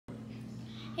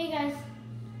Hey guys,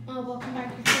 welcome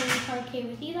back to Trading Card K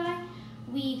with Eli.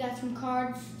 We got some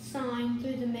cards signed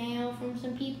through the mail from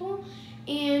some people,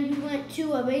 and we went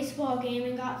to a baseball game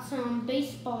and got some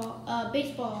baseball signed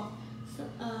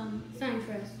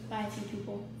for us by a few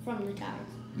people from the Tigers.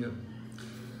 Yep.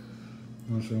 You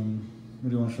want to show them?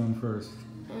 What do you want to show them first?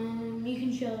 You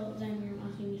can show them your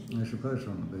Aussie. I should probably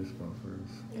show them the baseball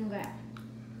first. Okay.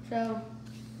 So.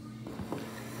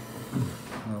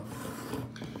 Oh.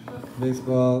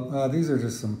 Baseball. These are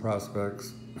just some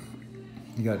prospects.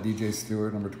 You got DJ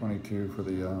Stewart, number 22 for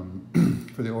the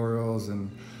for the Orioles, and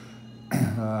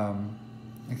I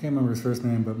can't remember his first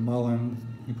name, but Mullen.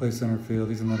 He plays center field.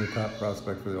 He's another top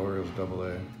prospect for the Orioles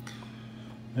AA.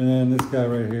 And then this guy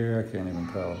right here, I can't even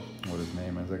tell what his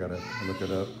name is. I gotta look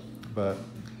it up. But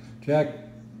Jack,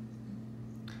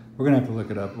 we're gonna have to look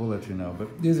it up. We'll let you know.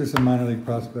 But these are some minor league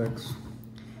prospects.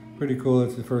 Pretty cool.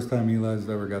 It's the first time Eli's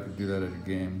ever got to do that at a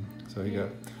game. So he got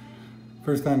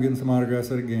first time getting some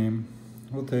autographs at a game.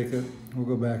 We'll take it. We'll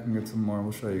go back and get some more.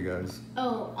 We'll show you guys.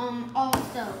 Oh,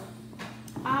 also,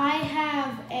 I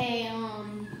have a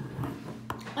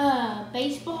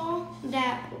baseball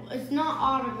that it's not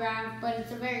autographed, but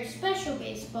it's a very special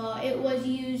baseball. It wasn't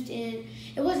used,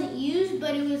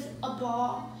 but it was a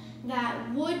ball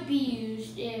that would be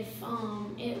used if the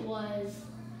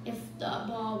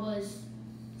ball was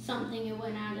something, it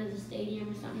went out of the stadium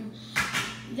or something.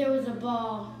 There was a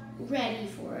ball ready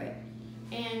for it,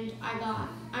 and I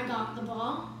got the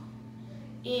ball,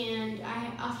 and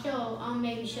I'll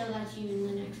maybe show that to you in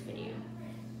the next video.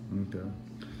 Okay.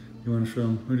 You want to show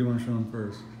them? Who do you want to show them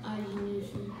first? I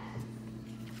use them.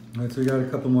 All right, so we got a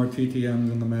couple more TTMs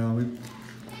in the mail.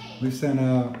 We sent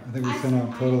out, I think we sent out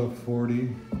a total of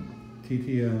 40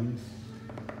 TTMs,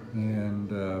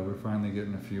 and we're finally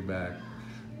getting a few back.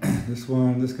 This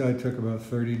guy took about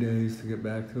 30 days to get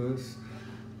back to us.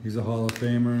 He's a Hall of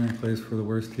Famer and plays for the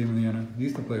worst team in the NFL. He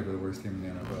used to play for the worst team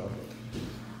in the NFL,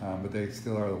 but they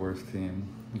still are the worst team.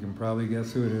 You can probably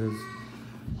guess who it is.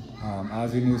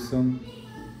 Ozzie Newsome.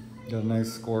 Got a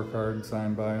nice scorecard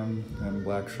signed by him and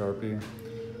black Sharpie.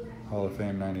 Hall of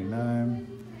Fame 99.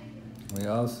 We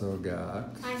also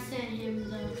got... I sent him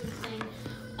the thing.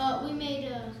 We made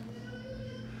a...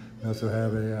 We also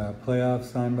have a playoff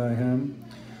signed by him.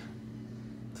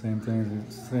 Same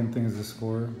thing as the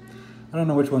score. I don't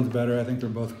know which one's better. I think they're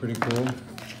both pretty cool.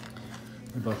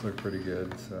 They both look pretty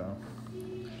good, so.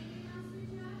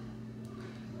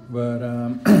 But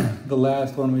the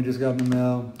last one we just got in the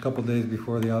mail a couple days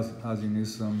before the Ozzie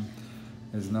Newsome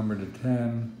is numbered to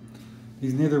 10.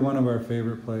 He's neither one of our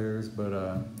favorite players, but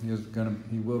he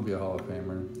will be a Hall of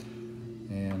Famer.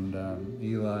 And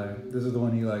Eli, this is the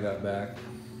one Eli got back.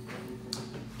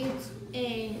 It's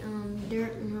a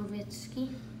Dirk Nowitzki.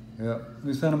 Yep,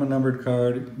 we sent him a numbered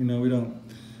card. You know, we don't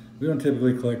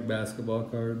typically collect basketball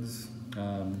cards,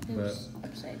 but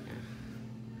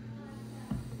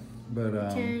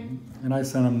and I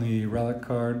sent him the relic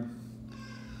card.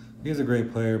 He's a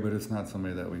great player, but it's not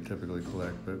somebody that we typically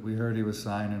collect. But we heard he was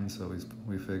signing, so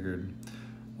we figured,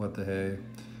 what the hey.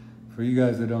 For you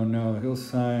guys that don't know, he'll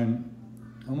sign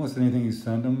almost anything you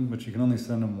send him, but you can only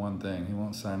send him one thing. He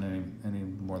won't sign any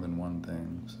more than one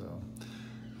thing. So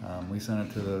we sent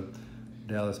it to the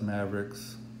Dallas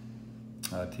Mavericks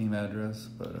team address.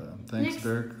 But thanks,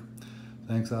 Dirk.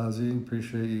 Thanks, Ozzie.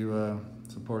 Appreciate you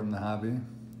supporting the hobby.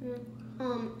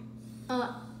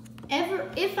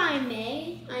 If I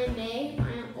may,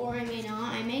 or I may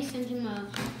not, I may send him a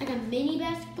mini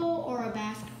basketball or a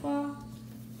basketball.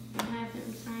 I'll have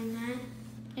him sign that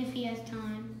if he has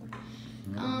time.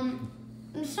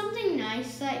 Something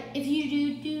nice that if you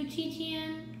do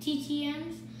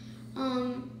TTMs,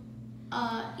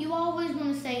 you always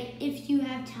want to say if you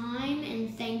have time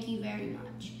and thank you very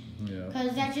much. Yeah.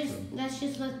 Because that's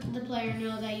just let the player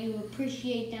know that you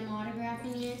appreciate them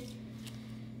autographing it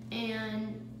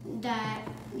and that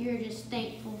you're just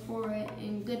thankful for it,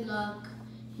 and good luck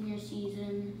in your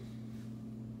season.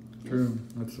 True.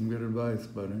 That's some good advice,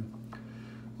 buddy.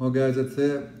 Well, guys, that's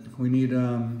it. We need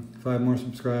 5 more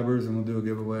subscribers and we'll do a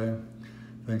giveaway.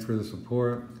 Thanks for the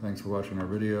support. Thanks for watching our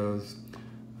videos.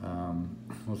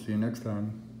 We'll see you next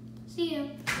time. See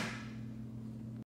you.